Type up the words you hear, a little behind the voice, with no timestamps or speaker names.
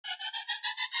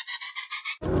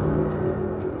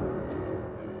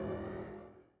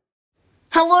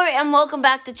Hello and welcome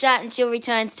back to Chat Until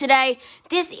Returns. Today,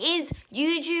 this is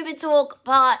YouTuber Talk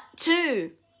Part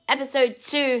 2, Episode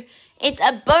 2. It's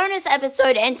a bonus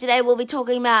episode and today we'll be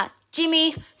talking about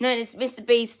Jimmy, known as Mr.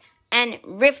 Beast, and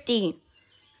Rifty,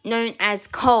 known as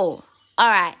Cole.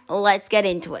 Alright, let's get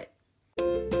into it.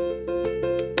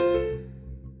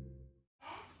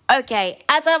 Okay,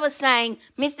 as I was saying,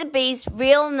 Mr. Beast's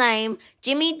real name,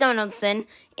 Jimmy Donaldson,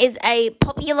 is a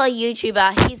popular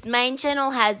YouTuber. His main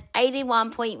channel has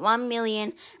 81.1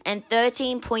 million and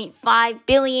 13.5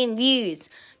 billion views,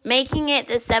 making it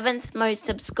the 7th most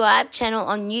subscribed channel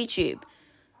on YouTube.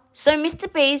 So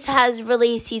Mr. Beast has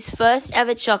released his first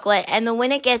ever chocolate and the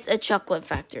winner gets a chocolate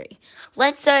factory.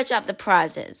 Let's search up the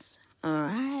prizes.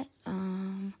 Alright,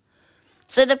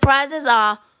 so the prizes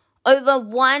are over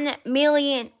 $1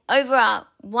 million,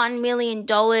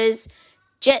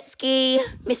 jet ski,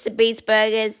 Mr. Beast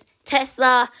burgers,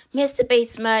 Tesla, Mr.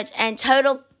 Beast merch, and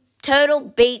Turtle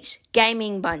Beach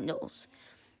gaming bundles.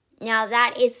 Now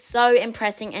that is so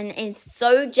impressive and it's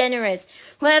so generous.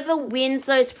 Whoever wins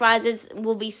those prizes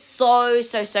will be so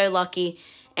lucky.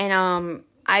 And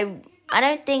I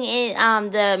don't think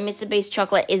the Mr. Beast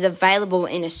chocolate is available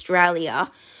in Australia,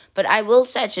 but I will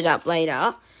search it up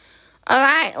later.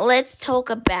 Alright, let's talk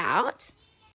about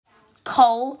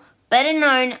Cole, better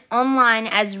known online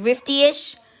as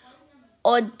Rifty-ish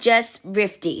or just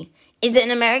Rifty, is an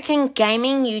American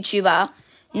gaming YouTuber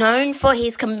known for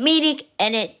his comedic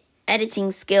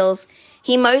editing skills.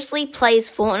 He mostly plays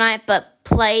Fortnite but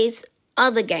plays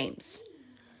other games.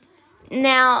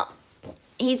 Now,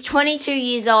 he's 22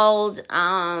 years old.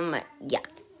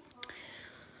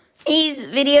 His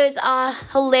videos are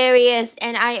hilarious,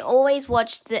 and I always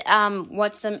watch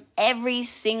them every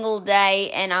single day,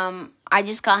 and I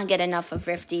just can't get enough of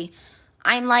Rifty.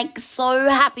 I'm so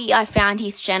happy I found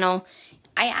his channel.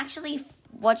 I actually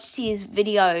watched his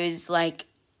videos a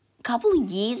couple of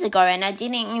years ago, and I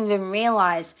didn't even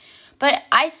realize. But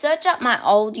I searched up my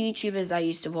old YouTubers I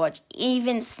used to watch,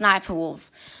 even Sniper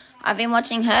Wolf. I've been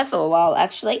watching her for a while,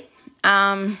 actually.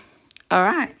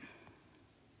 Alright.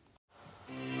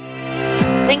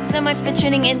 Thanks so much for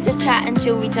tuning in to Chat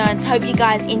Until Returns. Hope you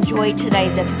guys enjoyed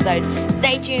today's episode.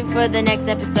 Stay tuned for the next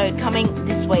episode coming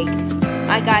this week.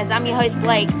 Alright guys, I'm your host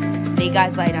Blake. See you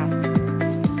guys later.